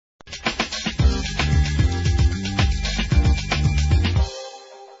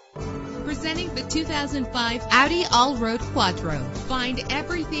Introducing the 2005 Audi Allroad Quattro. Find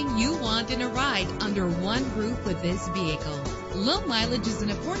everything you want in a ride under one roof with this vehicle. Low mileage is an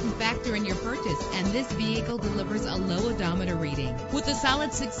important factor in your purchase, and this vehicle delivers a low odometer reading. With a solid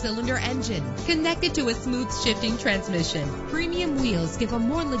 6-cylinder engine connected to a smooth shifting transmission, premium wheels give a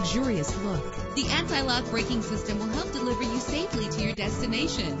more luxurious look. The anti-lock braking system will help deliver you safely to your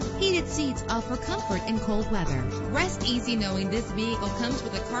destination. Heated seats offer comfort in cold weather. Rest easy knowing this vehicle comes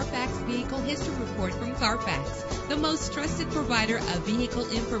with a Carfax Vehicle History Report from Carfax, the most trusted provider of vehicle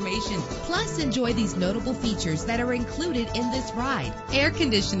information. Plus, enjoy these notable features that are included in this ride: air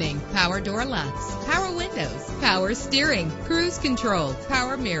conditioning, power door locks, power windows, power steering, cruise control,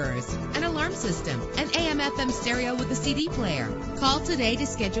 power mirrors, an alarm system, an AM/FM stereo with a CD player. Call today to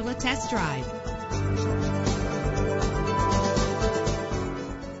schedule a test drive.